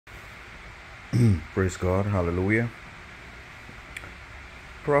Praise God. Hallelujah.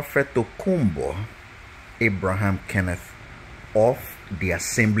 Prophet Okumbo Abraham Kenneth of the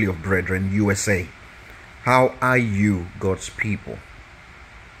Assembly of Brethren, USA. How are you, God's people?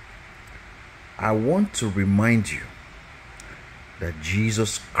 I want to remind you that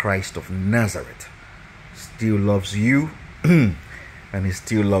Jesus Christ of Nazareth still loves you and he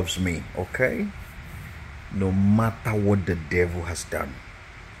still loves me, okay? No matter what the devil has done.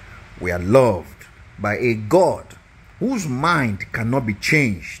 We are loved by a God whose mind cannot be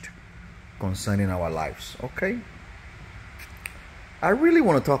changed concerning our lives, okay? I really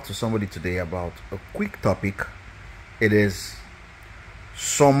want to talk to somebody today about a quick topic. It is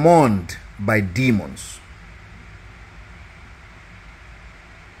summoned by demons.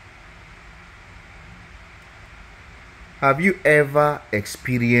 Have you ever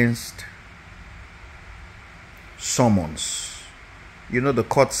experienced summons? You know, the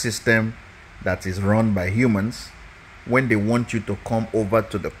court system that is run by humans, when they want you to come over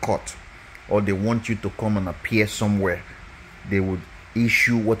to the court or they want you to come and appear somewhere, they would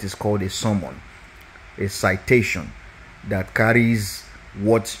issue what is called a summon, a citation that carries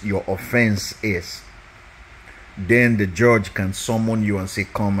what your offense is. Then the judge can summon you and say,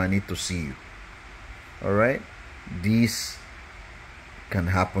 come, I need to see you. All right? This can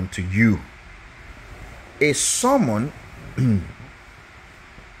happen to you. A summon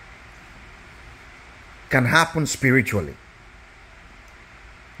can happen spiritually,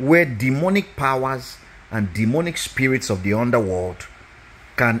 where demonic powers and demonic spirits of the underworld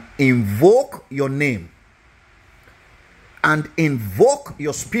can invoke your name and invoke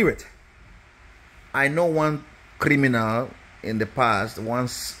your spirit. I know one criminal in the past, one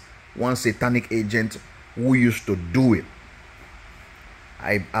satanic agent who used to do it.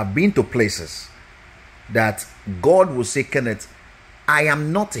 I've been to places that God will say, Kenneth, I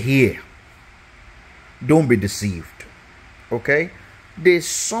am not here. Don't be deceived. Okay? They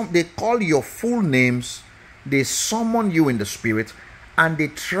call your full names, they summon you in the spirit, and they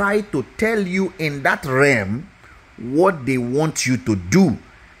try to tell you in that realm what they want you to do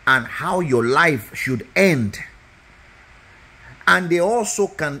and how your life should end. And they also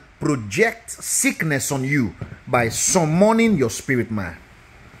can project sickness on you by summoning your spirit man.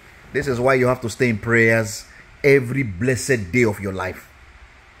 This is why you have to stay in prayers every blessed day of your life.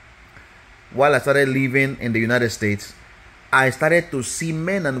 While I started living in the United States, I started to see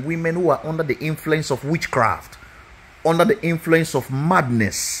men and women who are under the influence of witchcraft, under the influence of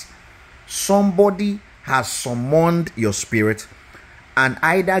madness. Somebody has summoned your spirit and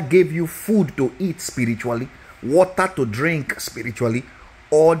either gave you food to eat spiritually, water to drink spiritually,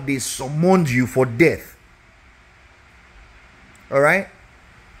 or they summoned you for death. All right?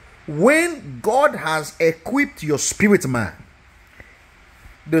 When God has equipped your spirit man,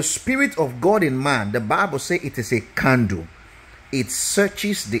 the spirit of God in man, the Bible says it is a candle. It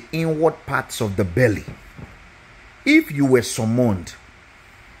searches the inward parts of the belly. If you were summoned,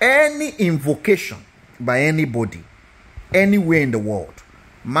 any invocation by anybody, anywhere in the world,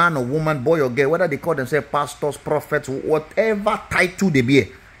 man or woman, boy or girl, whether they call themselves pastors, prophets, whatever title they bear,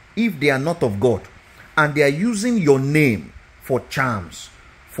 if they are not of God, and they are using your name for charms,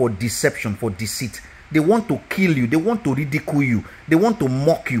 for deception, for deceit, they want to kill you, they want to ridicule you, they want to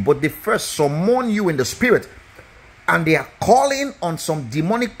mock you, but they first summon you in the spirit, and they are calling on some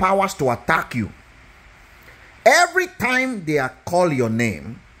demonic powers to attack you. Every time they are call your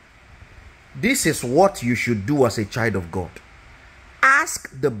name, this is what you should do as a child of God.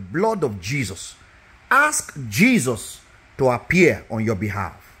 Ask the blood of Jesus. Ask Jesus to appear on your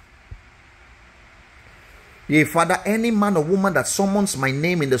behalf. Yea, Father, any man or woman that summons my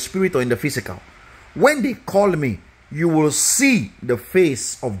name in the spirit or in the physical, when they call me, you will see the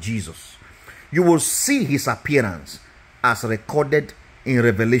face of Jesus. You will see his appearance as recorded in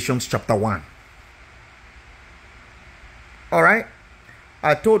Revelation chapter 1. All right?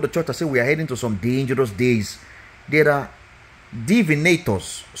 I told the church, I said, we are heading to some dangerous days. There are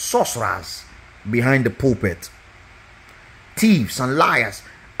divinators, sorcerers behind the pulpit, thieves and liars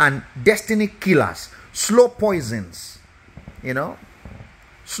and destiny killers, slow poisons, you know,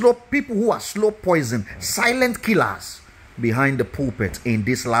 slow people who are slow poison, silent killers behind the pulpit in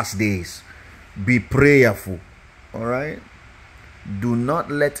these last days. Be prayerful. All right? Do not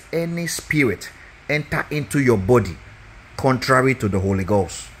let any spirit enter into your body contrary to the Holy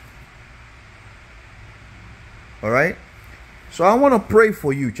Ghost. All right? So I want to pray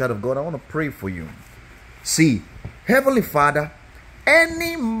for you, child of God. I want to pray for you. See, Heavenly Father,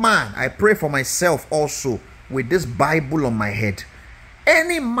 any man, I pray for myself also with this Bible on my head.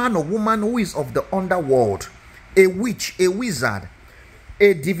 Any man or woman who is of the underworld, a witch, a wizard,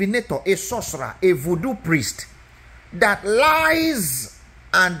 a divinator, a sorcerer, a voodoo priest that lies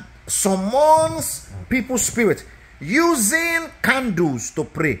and summons people's spirit using candles to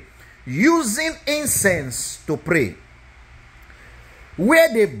pray, using incense to pray,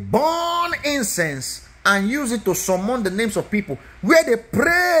 where they burn incense and use it to summon the names of people, where they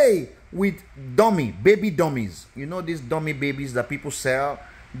pray with baby dummies. You know these dummy babies that people sell?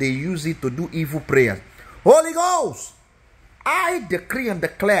 They use it to do evil prayers. Holy Ghost, I decree and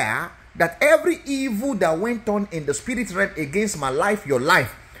declare that every evil that went on in the spirit realm against my life, your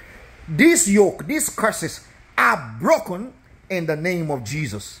life, this yoke, these curses are broken in the name of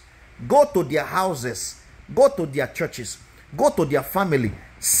Jesus. Go to their houses, go to their churches, go to their family,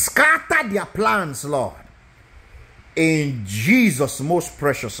 scatter their plans, Lord. In Jesus' most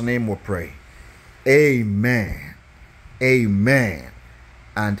precious name we pray. Amen. Amen.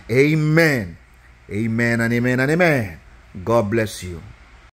 And amen. Amen and amen and amen. God bless you.